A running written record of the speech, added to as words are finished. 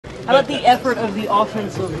How about the effort of the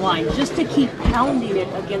offensive line, just to keep pounding it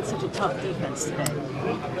against such a tough defense today?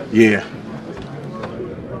 Yeah.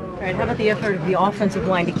 All right, how about the effort of the offensive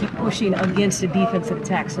line to keep pushing against a defense that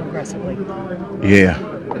attacks so aggressively? Yeah.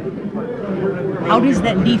 How does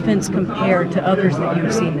that defense compare to others that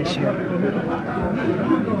you've seen this year?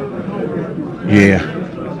 Yeah.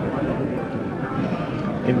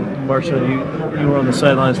 And Marshall, you were on the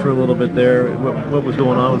sidelines for a little bit there. What was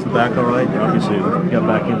going on? Was the back all right? Obviously, you got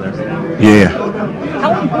back in there. Yeah.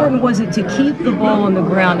 How important was it to keep the ball on the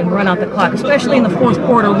ground and run out the clock, especially in the fourth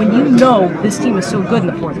quarter when you know this team is so good in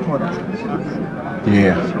the fourth quarter?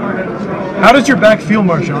 Yeah. How does your back feel,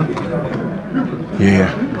 Marshawn?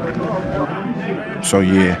 Yeah. So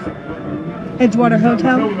yeah. Edgewater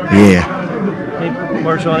Hotel? Yeah. Hey,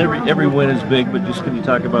 Marshall, every win is big, but just can you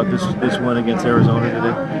talk about this win against Arizona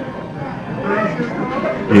today?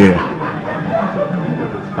 Yeah.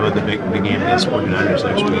 How about the big game against 49ers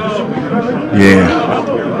next week? Yeah.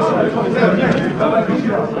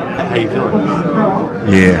 How you feeling?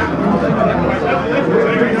 Yeah.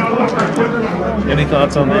 Any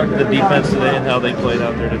thoughts on the defense today and how they played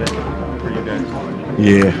out there today for you guys?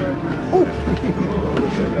 Yeah.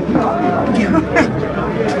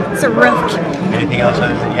 It's a rough. Anything else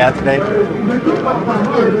that you had today?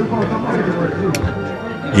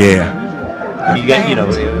 Yeah. You got,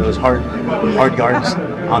 it was hard yards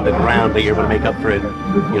on the ground, but you're able to make up for it,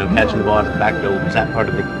 catching the ball out of the backfield. Was that part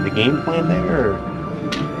of the game plan there? Or?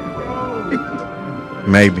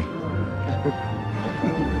 Maybe.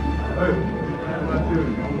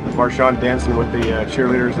 Marshawn dancing with the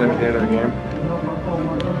cheerleaders at the end of the game.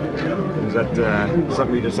 Is that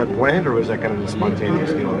something you just had planned, or was that kind of a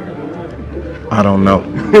spontaneous deal there? I don't know.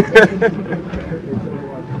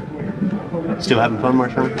 Still having fun,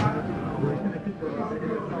 Marshawn?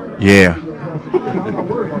 Yeah.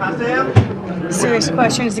 Serious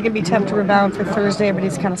question. Is it going to be tough to rebound for Thursday?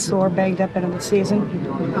 Everybody's kind of sore, banged up into the season.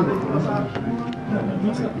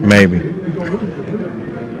 Maybe.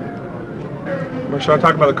 Marshawn,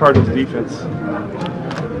 talk about the Cardinals' defense.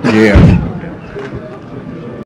 Yeah.